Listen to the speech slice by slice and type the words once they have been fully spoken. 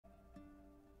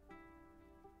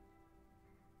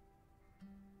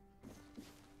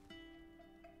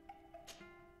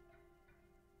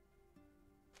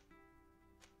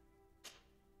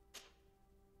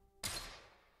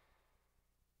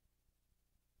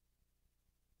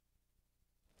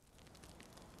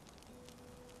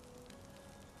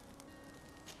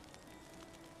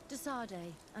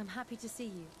Sade, I'm happy to see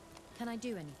you. Can I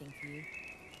do anything for you?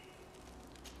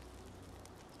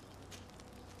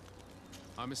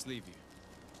 I must leave you.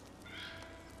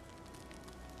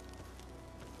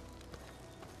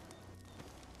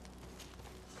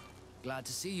 Glad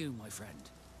to see you, my friend.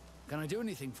 Can I do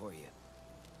anything for you?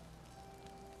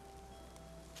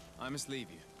 I must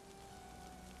leave you.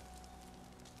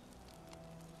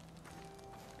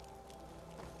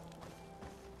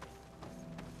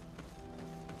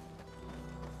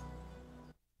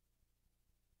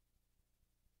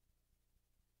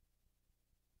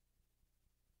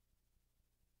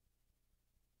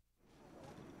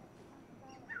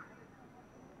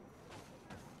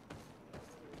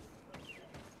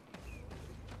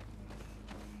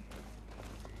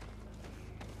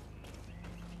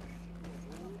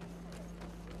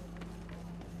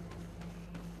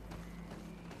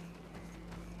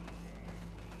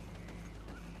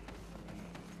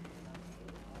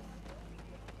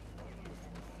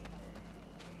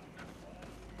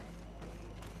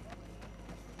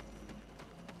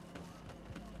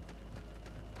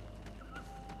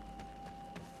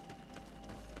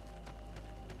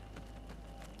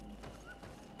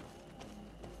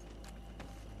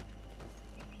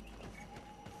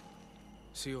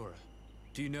 Siora,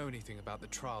 do you know anything about the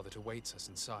trial that awaits us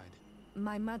inside?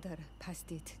 My mother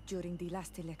passed it during the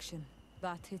last election,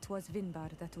 but it was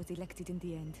Vinbar that was elected in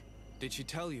the end. Did she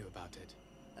tell you about it?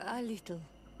 A little,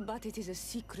 but it is a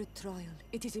secret trial.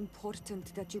 It is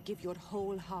important that you give your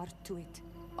whole heart to it.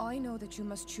 I know that you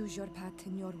must choose your path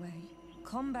in your way.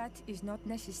 Combat is not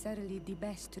necessarily the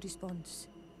best response,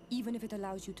 even if it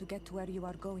allows you to get to where you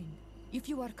are going. If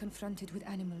you are confronted with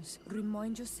animals,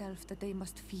 remind yourself that they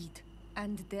must feed.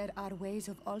 And there are ways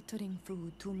of altering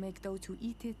food to make those who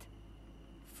eat it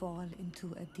fall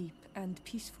into a deep and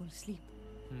peaceful sleep.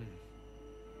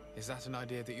 Is that an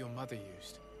idea that your mother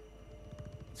used?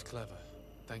 It's clever.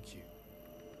 Thank you.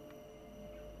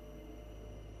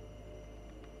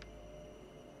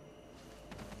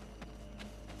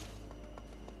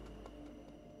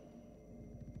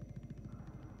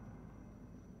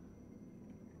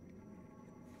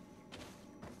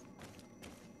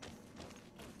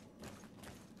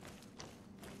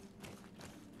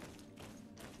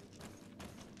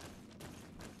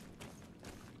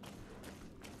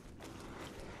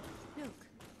 Look.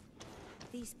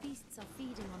 These beasts are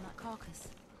feeding on that carcass.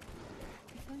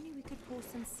 If only we could pour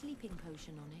some sleeping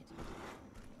potion on it.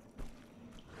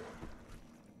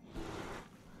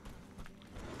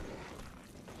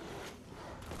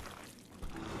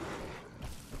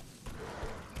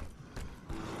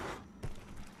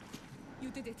 You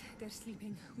did it. They're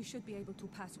sleeping. We should be able to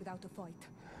pass without a fight.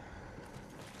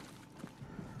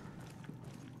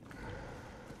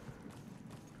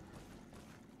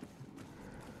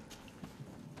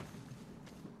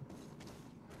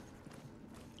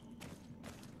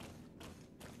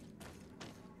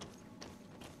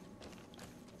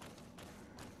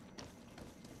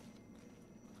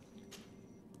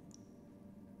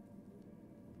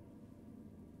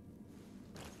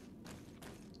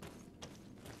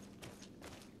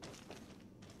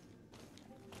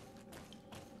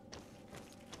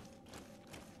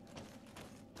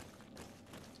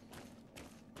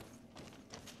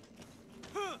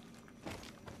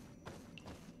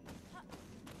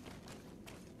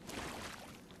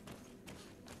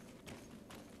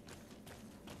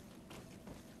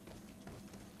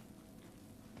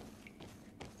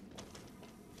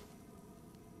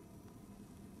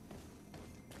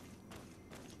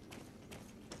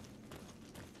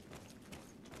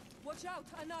 Watch out,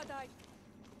 Anadai!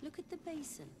 Look at the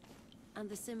basin, and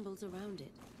the symbols around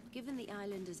it. Given the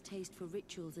islanders' taste for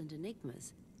rituals and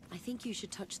enigmas, I think you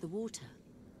should touch the water.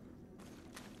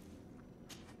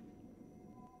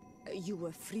 You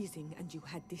were freezing and you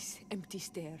had this empty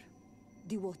stare.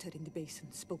 The water in the basin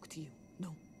spoke to you,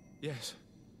 no? Yes.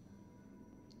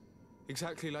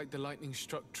 Exactly like the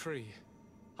lightning-struck tree.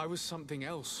 I was something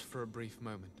else for a brief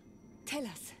moment. Tell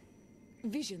us.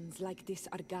 Visions like this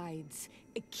are guides,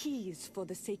 keys for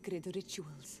the sacred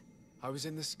rituals. I was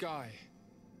in the sky.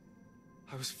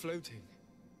 I was floating,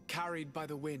 carried by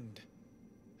the wind.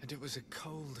 And it was a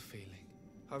cold feeling.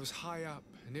 I was high up,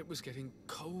 and it was getting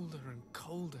colder and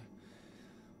colder.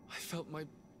 I felt my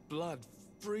blood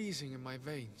freezing in my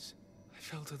veins. I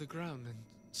fell to the ground and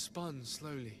spun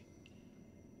slowly.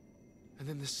 And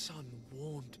then the sun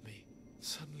warmed me.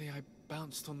 Suddenly I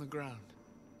bounced on the ground.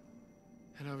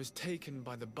 And I was taken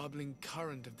by the bubbling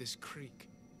current of this creek.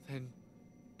 Then,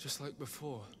 just like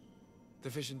before, the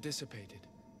vision dissipated.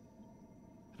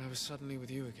 And I was suddenly with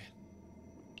you again.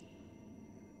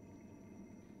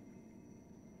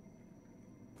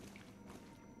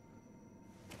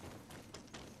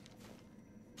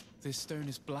 This stone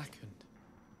is blackened,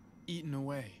 eaten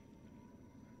away.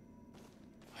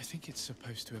 I think it's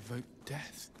supposed to evoke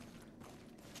death.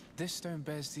 This stone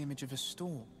bears the image of a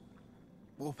storm,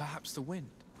 or perhaps the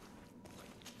wind.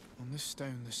 On this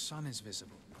stone, the sun is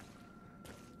visible.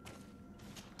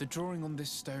 The drawing on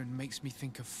this stone makes me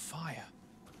think of fire.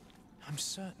 I'm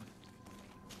certain.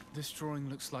 This drawing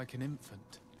looks like an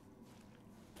infant.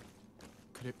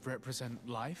 Could it represent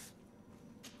life?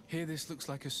 Here this looks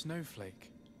like a snowflake.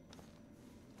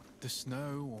 The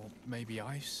snow, or maybe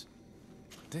ice.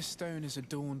 This stone is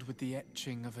adorned with the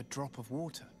etching of a drop of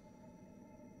water.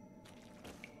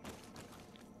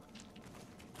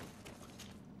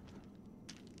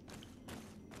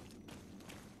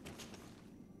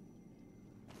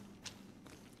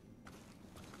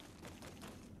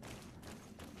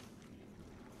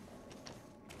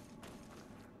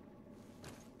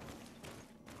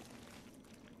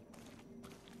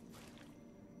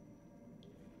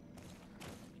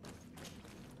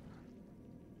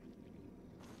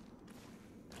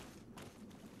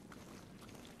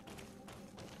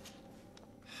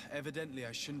 Evidently,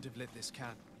 I shouldn't have lit this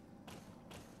candle.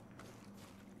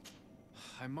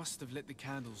 I must have lit the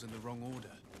candles in the wrong order.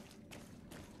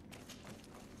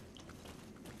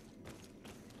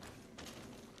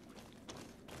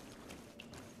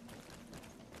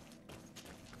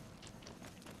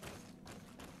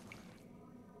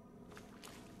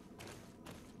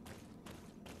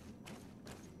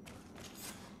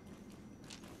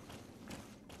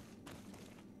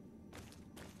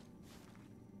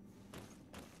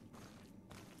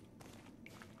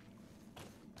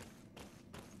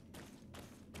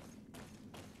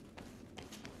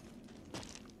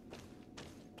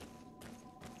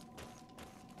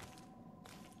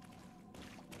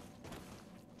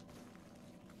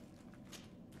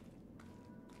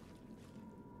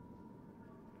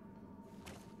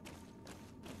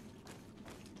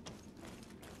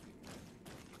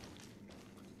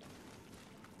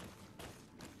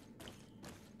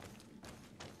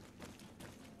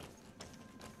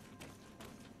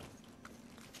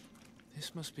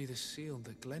 This must be the seal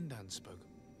that Glendan spoke.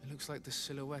 It looks like the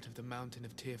silhouette of the mountain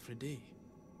of Tearfredi,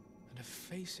 and a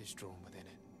face is drawn within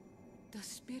it. The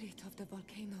spirit of the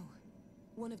volcano.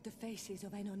 One of the faces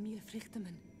of Andromeda.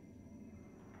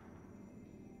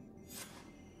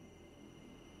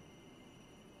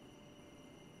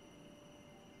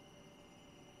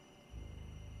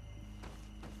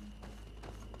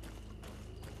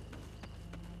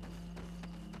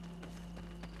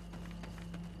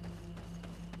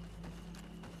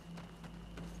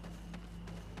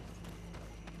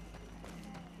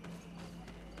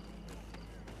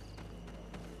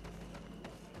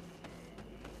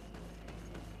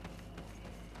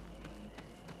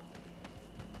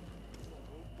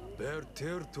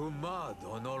 Bertir to Mad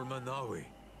on Almanawi.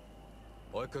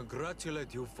 I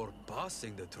congratulate you for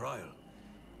passing the trial.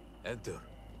 Enter.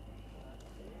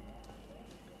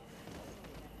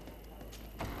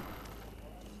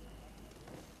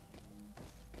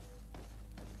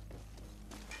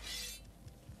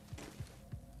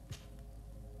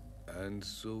 And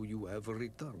so you have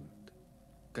returned.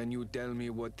 Can you tell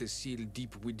me what the seal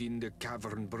deep within the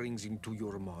cavern brings into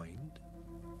your mind?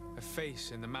 A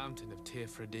face in the mountain of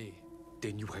Tearfredi.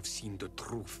 Then you have seen the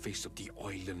true face of the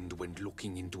island when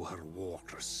looking into her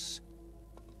waters.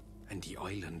 And the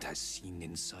island has seen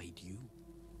inside you.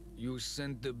 You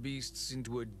sent the beasts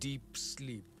into a deep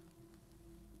sleep.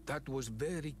 That was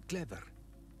very clever.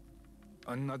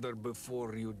 Another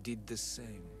before you did the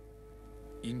same.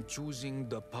 In choosing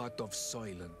the path of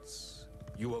silence,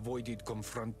 you avoided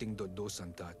confronting the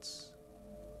Dosantats.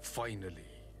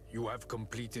 Finally, you have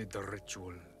completed the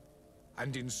ritual.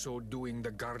 And in so doing,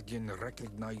 the Guardian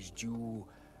recognized you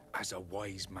as a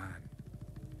wise man.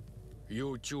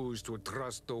 You choose to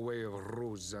trust the way of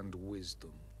ruse and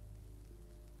wisdom.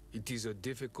 It is a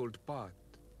difficult path,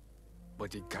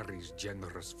 but it carries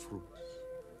generous fruits.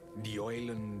 The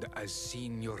island has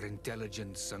seen your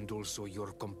intelligence and also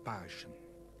your compassion.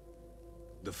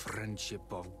 The friendship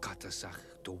of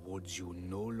Katasach towards you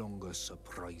no longer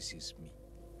surprises me.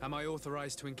 Am I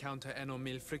authorized to encounter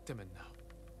Enormil Frichtemann now?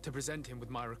 To present him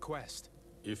with my request?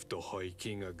 If the High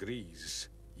King agrees,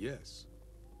 yes.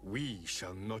 We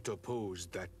shall not oppose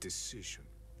that decision.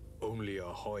 Only a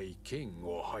High King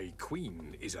or High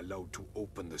Queen is allowed to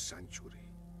open the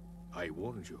sanctuary. I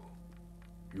warned you.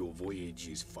 Your voyage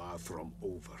is far from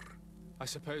over. I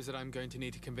suppose that I'm going to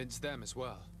need to convince them as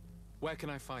well. Where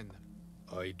can I find them?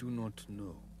 I do not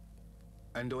know.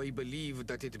 And I believe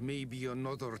that it may be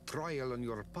another trial on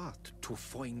your path to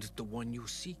find the one you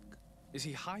seek. Is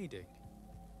he hiding?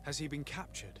 Has he been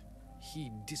captured?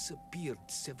 He disappeared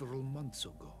several months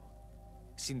ago.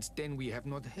 Since then, we have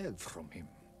not heard from him.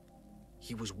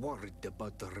 He was worried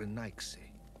about the Renaigse.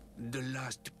 The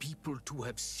last people to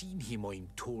have seen him, I'm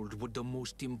told, were the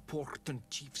most important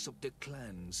chiefs of the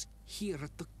clans here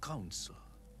at the council.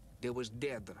 There was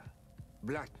Deirdre,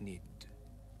 Blatnid,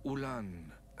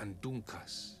 Ulan, and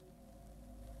Dunkas.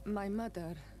 My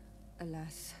mother,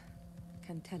 alas,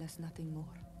 can tell us nothing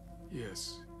more.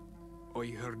 Yes, I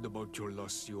heard about your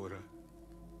loss, Siora.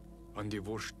 And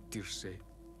divorced Tirce.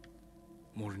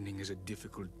 Mourning is a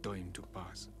difficult time to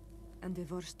pass. And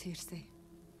divorced Tirce.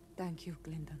 Thank you,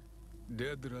 Glyndon.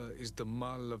 Deirdre is the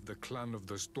Mal of the clan of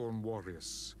the Storm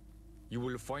Warriors. You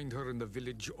will find her in the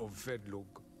village of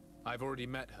Vedlog. I've already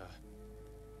met her.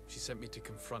 She sent me to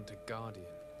confront a guardian.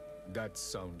 That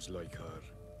sounds like her.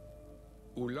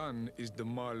 Ulan is the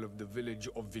Mal of the village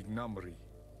of Vignamri,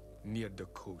 near the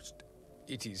coast.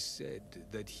 It is said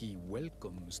that he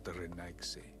welcomes the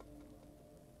Renaigse.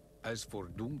 As for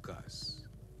Dunkas,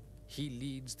 he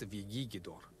leads the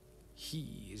Vigigidor.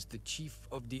 He is the chief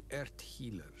of the Earth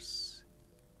Healers.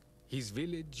 His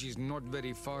village is not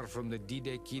very far from the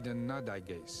Didekidan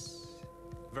Nadages.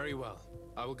 Very well.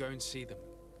 I will go and see them.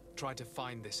 Try to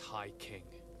find this High King.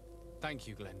 Thank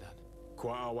you, Glendan.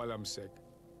 Kwa'awalamsek.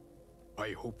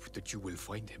 I hope that you will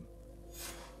find him.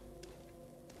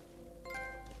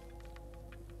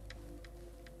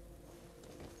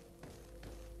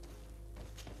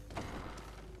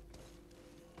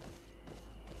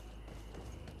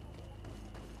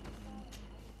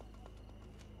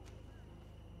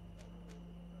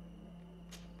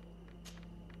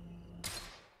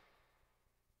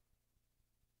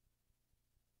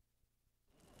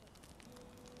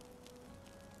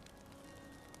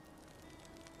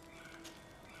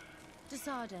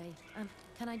 Desade,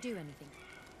 can I do anything?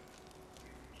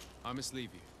 I must leave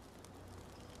you.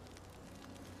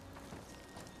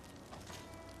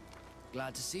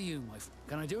 Glad to see you, my friend.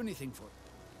 Can I do anything for you?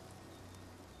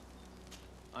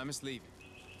 I must leave you.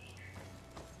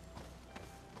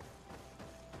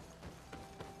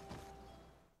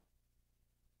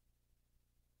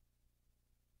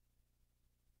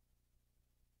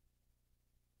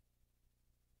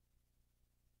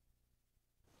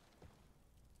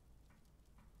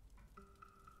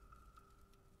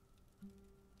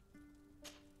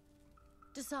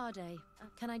 Desade,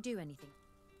 can I do anything?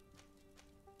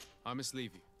 I must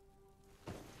leave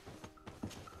you.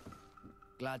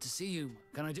 Glad to see you.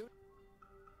 Can I do it?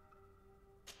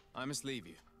 I must leave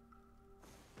you.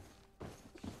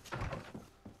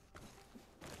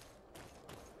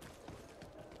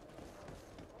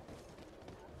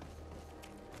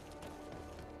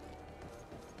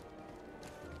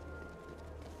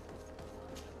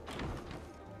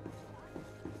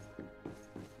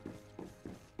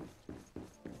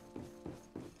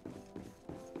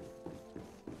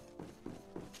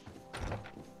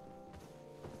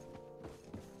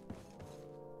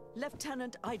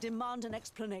 Lieutenant, I demand an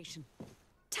explanation.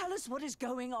 Tell us what is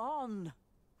going on.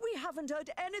 We haven't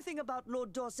heard anything about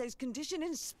Lord D'Orsay's condition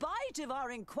in spite of our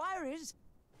inquiries.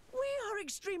 We are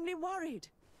extremely worried.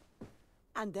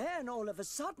 And then, all of a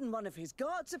sudden, one of his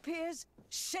guards appears,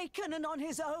 shaken and on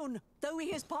his own, though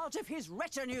he is part of his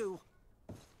retinue.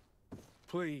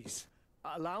 Please,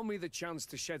 allow me the chance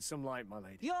to shed some light, my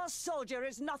lady. Your soldier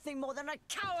is nothing more than a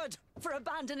coward for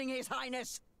abandoning his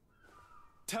highness.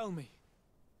 Tell me,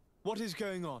 what is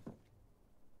going on?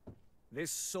 This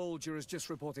soldier has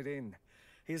just reported in.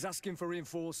 He is asking for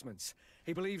reinforcements.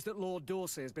 He believes that Lord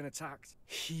D'Orsay has been attacked.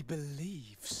 He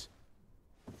believes.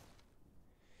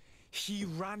 He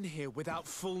ran here without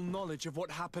full knowledge of what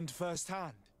happened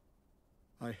firsthand.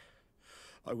 I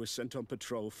was sent on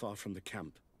patrol far from the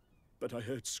camp, but I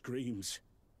heard screams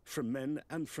from men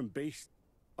and from beasts.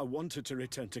 I wanted to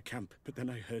return to camp, but then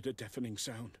I heard a deafening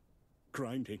sound,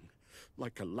 grinding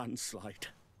like a landslide.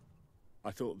 I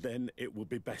thought then it would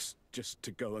be best just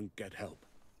to go and get help.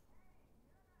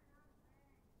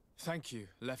 Thank you,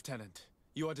 Lieutenant.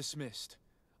 You are dismissed.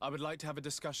 I would like to have a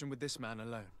discussion with this man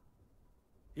alone.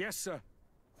 Yes, sir.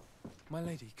 My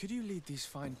lady, could you lead these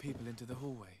fine people into the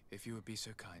hallway, if you would be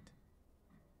so kind?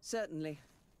 Certainly.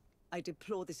 I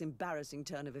deplore this embarrassing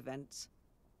turn of events.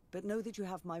 But know that you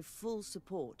have my full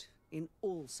support in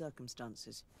all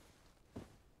circumstances.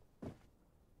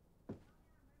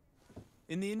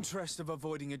 In the interest of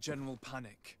avoiding a general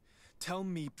panic, tell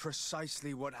me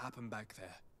precisely what happened back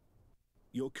there.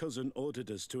 Your cousin ordered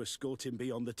us to escort him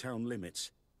beyond the town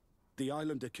limits. The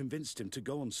Islander convinced him to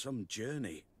go on some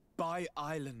journey. By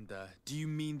Islander, do you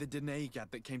mean the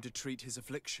Denegat that came to treat his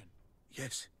affliction?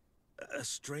 Yes, a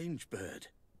strange bird.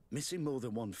 Missing more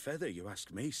than one feather, you ask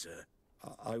me, sir.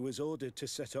 I was ordered to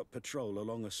set up patrol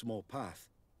along a small path.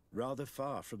 rather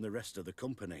far from the rest of the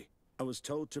company. I was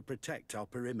told to protect our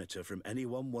perimeter from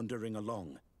anyone wandering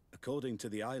along. According to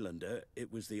the Islander,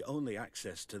 it was the only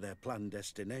access to their planned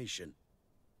destination.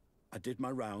 I did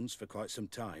my rounds for quite some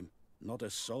time. Not a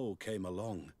soul came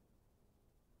along.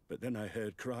 But then I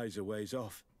heard cries a ways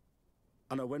off,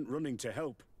 and I went running to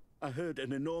help. I heard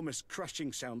an enormous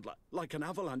crashing sound like an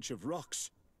avalanche of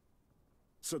rocks.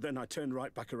 So then I turned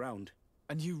right back around.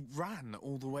 And you ran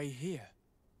all the way here?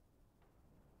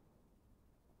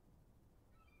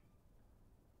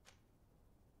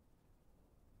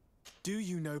 Do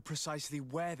you know precisely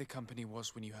where the company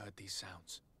was when you heard these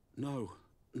sounds? No,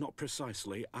 not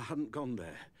precisely. I hadn't gone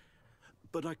there.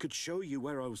 But I could show you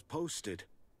where I was posted.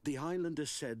 The Islander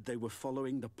said they were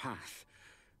following the path,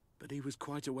 but he was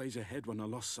quite a ways ahead when I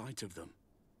lost sight of them.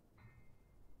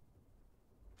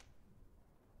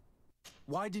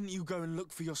 Why didn't you go and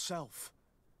look for yourself?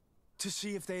 To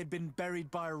see if they had been buried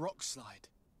by a rock slide?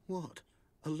 What?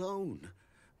 Alone?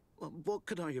 What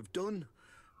could I have done?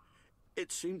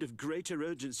 It seemed of greater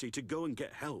urgency to go and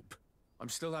get help. I'm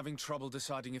still having trouble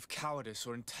deciding if cowardice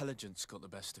or intelligence got the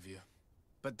best of you.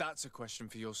 But that's a question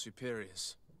for your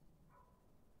superiors.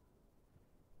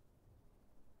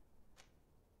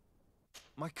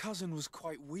 My cousin was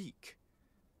quite weak.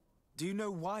 Do you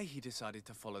know why he decided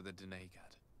to follow the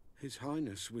Denegad? His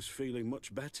Highness was feeling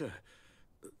much better.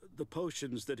 The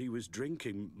potions that he was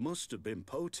drinking must have been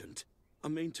potent. I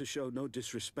mean to show no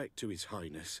disrespect to His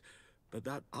Highness, but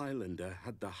that Islander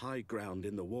had the high ground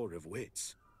in the War of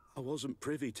Wits. I wasn't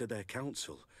privy to their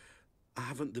counsel. I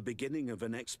haven't the beginning of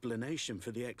an explanation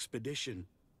for the expedition,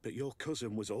 but your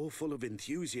cousin was all full of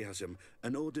enthusiasm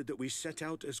and ordered that we set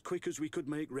out as quick as we could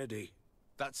make ready.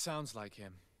 That sounds like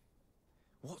him.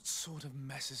 What sort of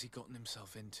mess has he gotten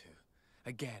himself into?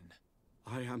 Again?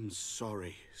 I am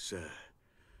sorry, sir,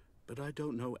 but I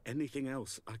don't know anything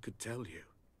else I could tell you.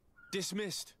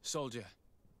 Dismissed, soldier.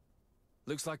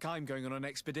 Looks like I'm going on an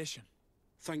expedition.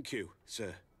 Thank you,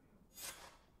 sir.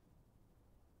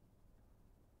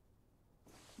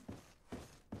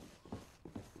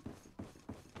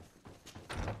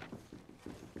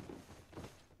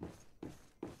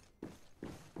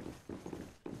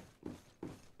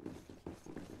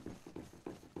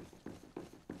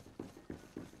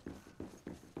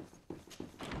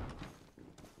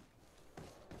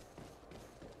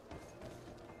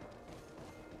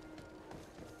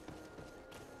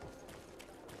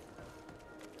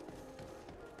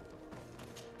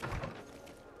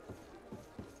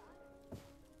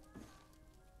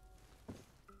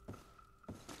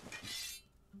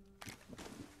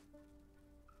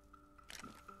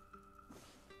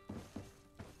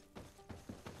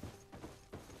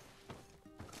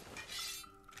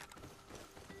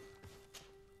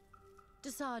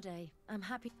 Desade, I'm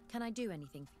happy. Can I do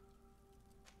anything?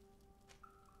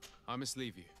 I must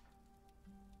leave you.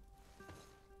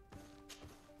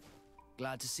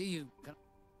 Glad to see you.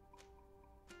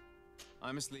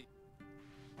 I must leave.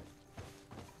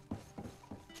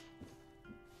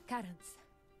 Carens,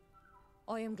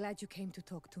 I am glad you came to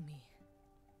talk to me.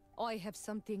 I have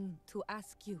something to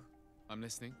ask you. I'm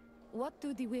listening. What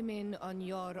do the women on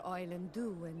your island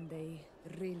do when they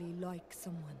really like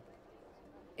someone?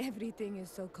 Everything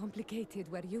is so complicated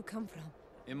where you come from.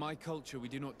 In my culture, we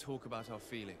do not talk about our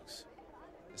feelings.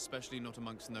 Especially not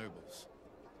amongst nobles.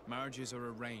 Marriages are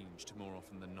arranged more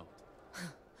often than not.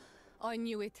 I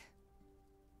knew it.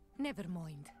 Never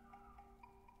mind.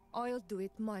 I'll do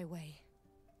it my way.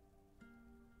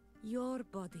 Your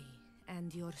body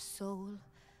and your soul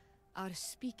are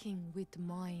speaking with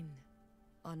mine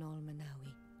on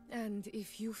Almanawi. And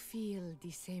if you feel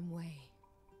the same way,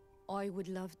 I would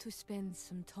love to spend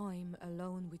some time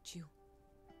alone with you.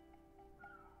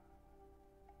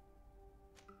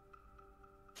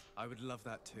 I would love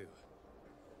that too.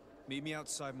 Meet me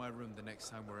outside my room the next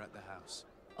time we're at the house.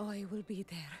 I will be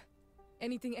there.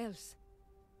 Anything else?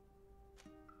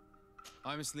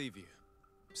 I must leave you.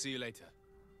 See you later.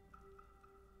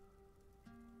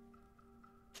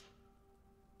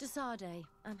 Desade,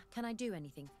 can I do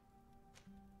anything?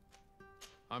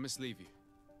 I must leave you.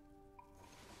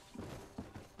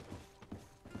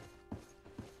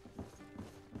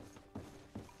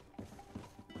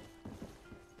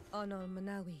 On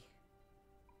Almanawi,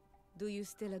 do you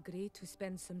still agree to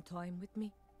spend some time with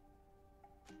me?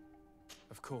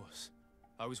 Of course.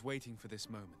 I was waiting for this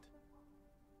moment.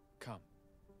 Come.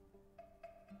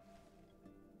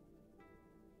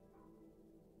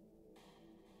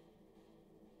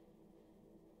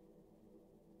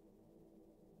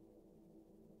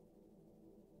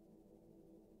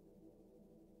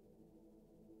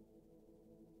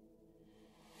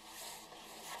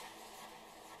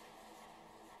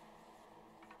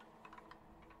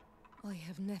 I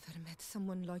have never met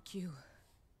someone like you.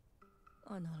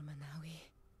 On Almanawi.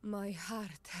 My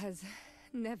heart has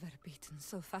never beaten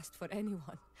so fast for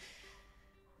anyone.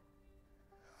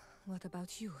 What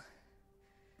about you?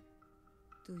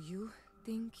 Do you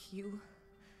think you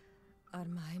are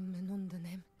my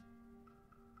Menundanem?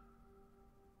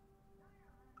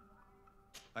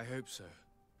 I hope so.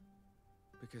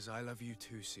 Because I love you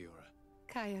too, Siora.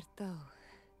 Kaerto.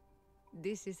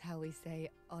 This is how we say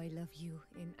I love you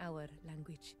in our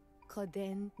language.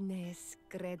 Koden nes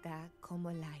greda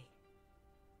komolai.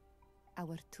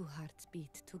 Our two hearts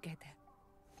beat together.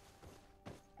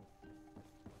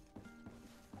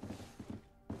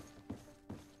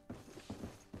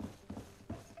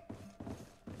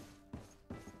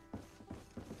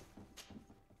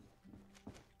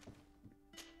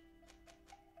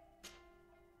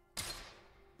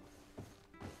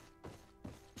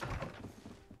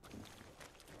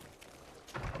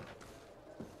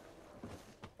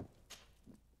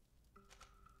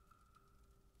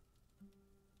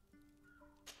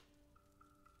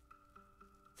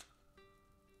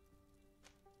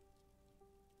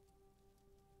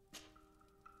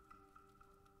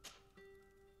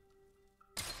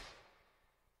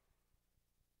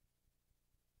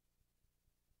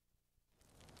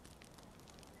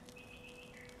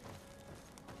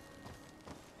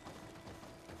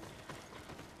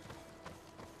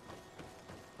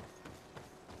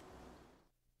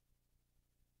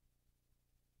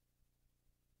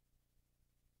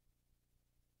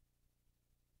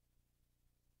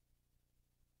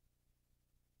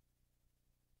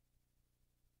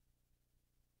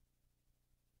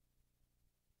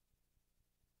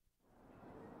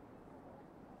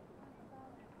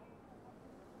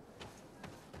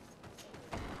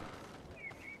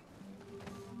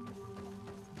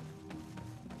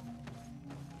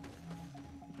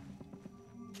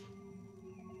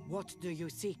 What do you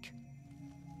seek?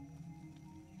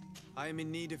 I am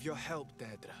in need of your help,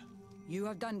 Deirdre. You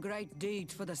have done great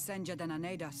deeds for the Senja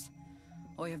Dananedas.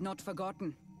 I have not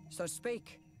forgotten, so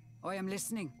speak. I am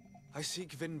listening. I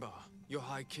seek Vinbar, your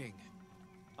High King.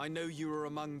 I know you were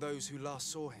among those who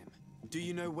last saw him. Do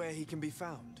you know where he can be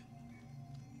found?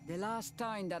 The last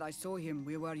time that I saw him,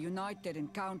 we were united in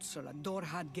council at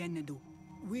Dorhad Genedu.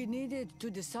 We needed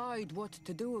to decide what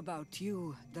to do about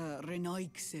you, the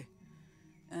Renaikse,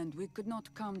 and we could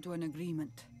not come to an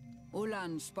agreement.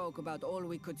 Ulan spoke about all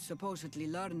we could supposedly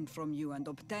learn from you and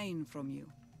obtain from you.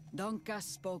 Donkas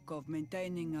spoke of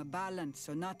maintaining a balance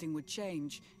so nothing would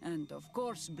change, and of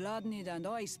course Bladnid and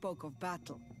I spoke of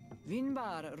battle.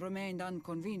 Vinbar remained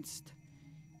unconvinced.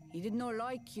 He did not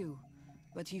like you,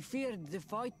 but he feared the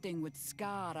fighting would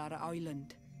scar our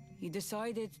island. He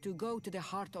decided to go to the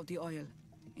heart of the Isle,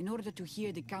 in order to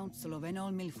hear the counsel of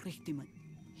Enol Milfrichtiman.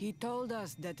 He told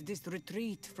us that this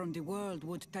retreat from the world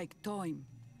would take time,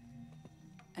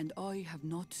 and I have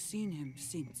not seen him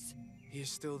since. He is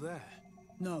still there?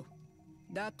 No.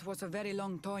 That was a very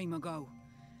long time ago.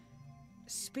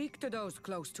 Speak to those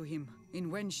close to him,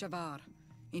 in Wenshavar,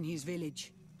 in his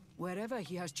village. Wherever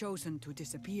he has chosen to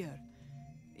disappear,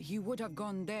 he would have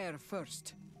gone there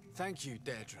first. Thank you,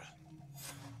 Deirdre.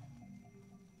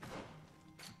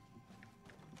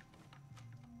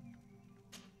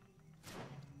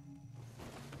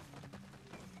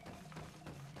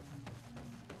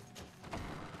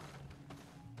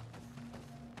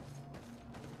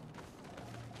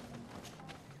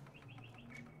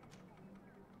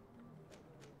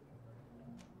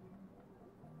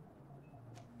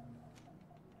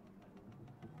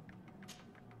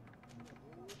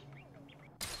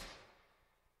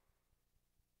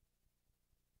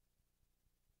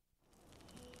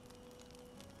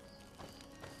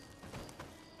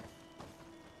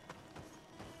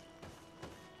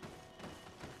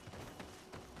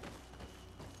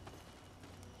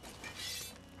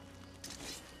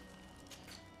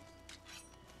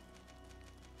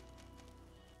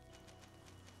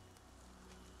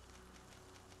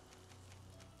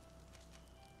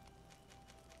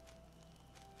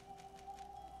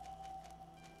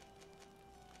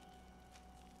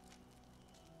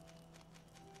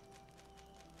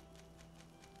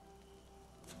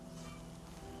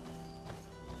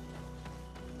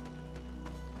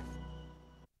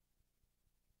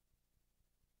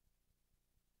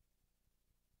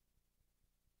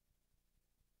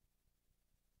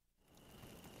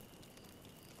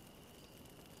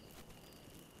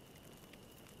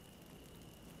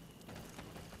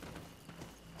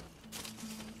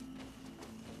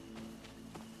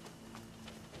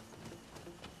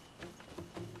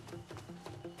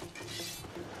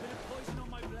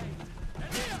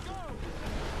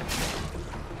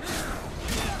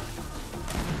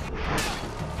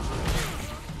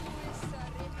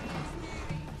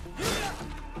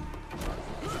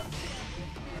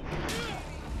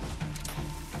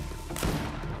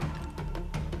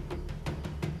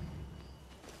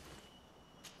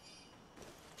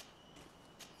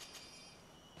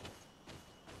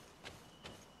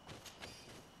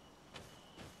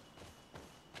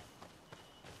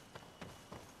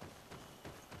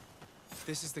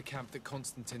 This is the camp that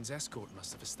Constantine's escort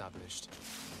must have established.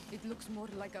 It looks more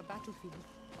like a battlefield.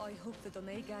 I hope the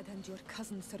Donegad and your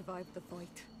cousin survived the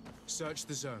fight. Search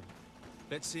the zone.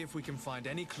 Let's see if we can find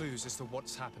any clues as to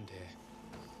what's happened here.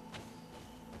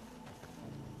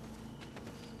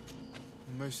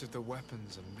 Most of the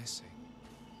weapons are missing.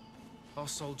 Our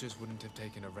soldiers wouldn't have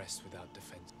taken a rest without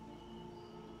defense.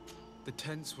 The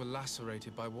tents were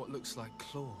lacerated by what looks like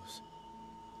claws,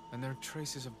 and there are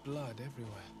traces of blood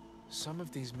everywhere. Some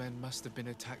of these men must have been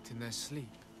attacked in their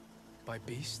sleep. By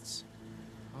beasts?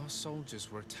 Our soldiers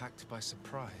were attacked by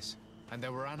surprise, and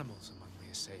there were animals among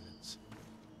the assailants.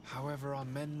 However, our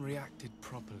men reacted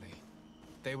properly.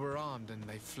 They were armed and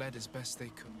they fled as best they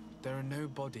could. There are no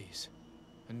bodies,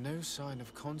 and no sign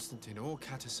of Constantine or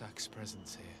Katasak's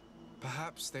presence here.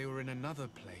 Perhaps they were in another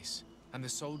place, and the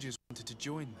soldiers wanted to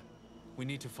join them. We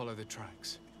need to follow the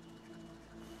tracks.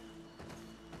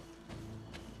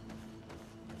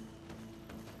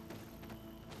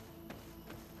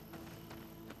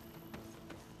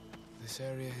 This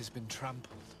area has been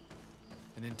trampled.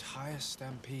 An entire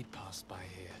stampede passed by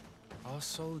here. Our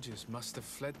soldiers must have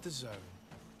fled the zone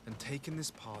and taken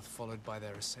this path followed by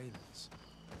their assailants.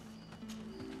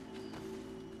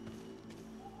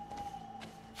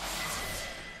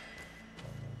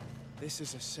 This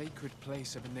is a sacred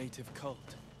place of a native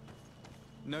cult.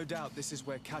 No doubt this is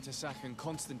where Katasak and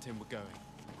Constantine were going.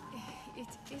 It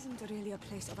isn't really a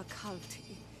place of a cult,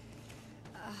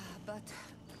 but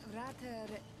rather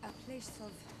a place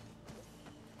of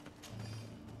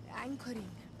anchoring.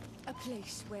 A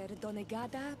place where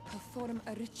Donegada perform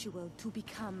a ritual to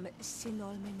become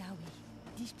Sinol Menawi.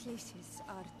 These places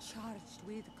are charged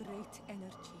with great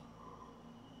energy.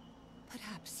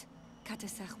 Perhaps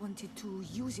Katasak wanted to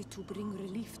use it to bring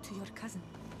relief to your cousin.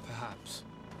 Perhaps.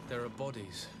 There are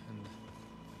bodies, and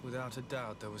without a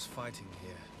doubt there was fighting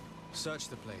here. Search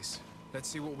the place. Let's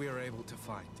see what we are able to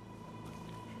find.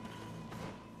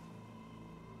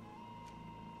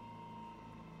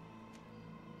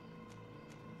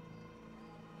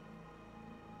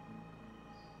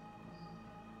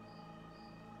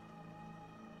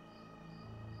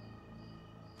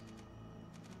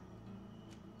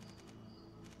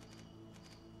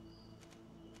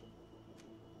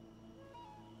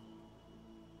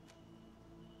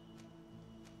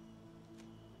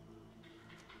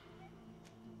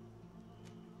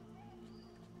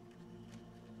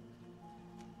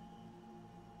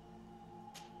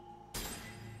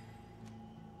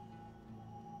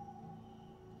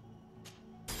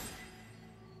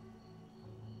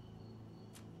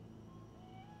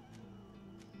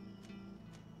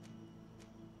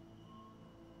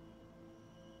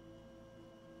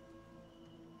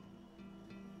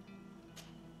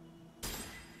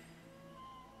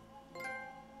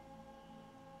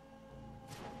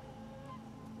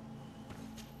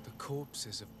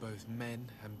 Corpses of both men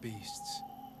and beasts.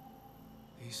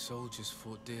 These soldiers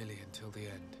fought dearly until the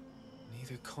end.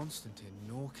 Neither Constantine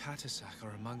nor Katasak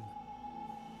are among them.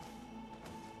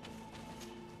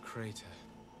 A crater,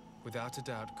 without a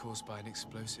doubt caused by an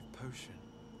explosive potion.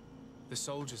 The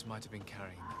soldiers might have been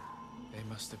carrying them. They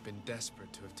must have been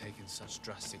desperate to have taken such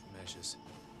drastic measures.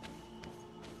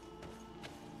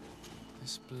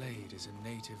 This blade is a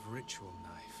native ritual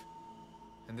knife,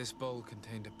 and this bowl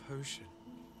contained a potion.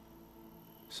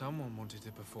 Someone wanted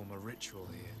to perform a ritual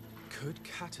here. Could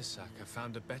Katasak have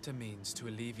found a better means to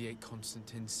alleviate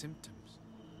Constantine's symptoms?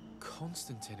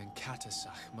 Constantine and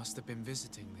Katasak must have been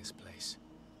visiting this place.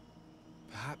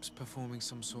 Perhaps performing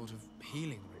some sort of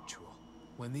healing ritual.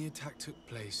 When the attack took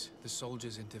place, the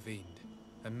soldiers intervened,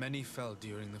 and many fell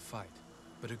during the fight.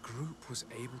 But a group was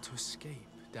able to escape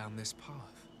down this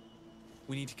path.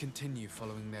 We need to continue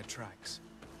following their tracks.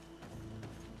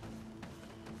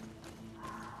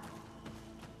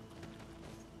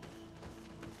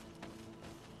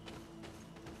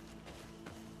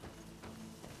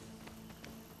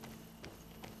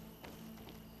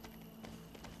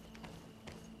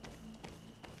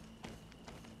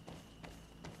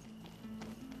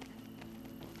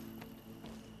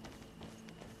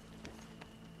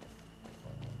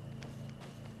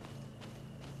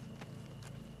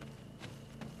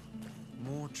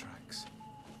 More tracks.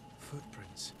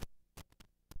 Footprints.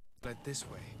 Led this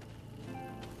way.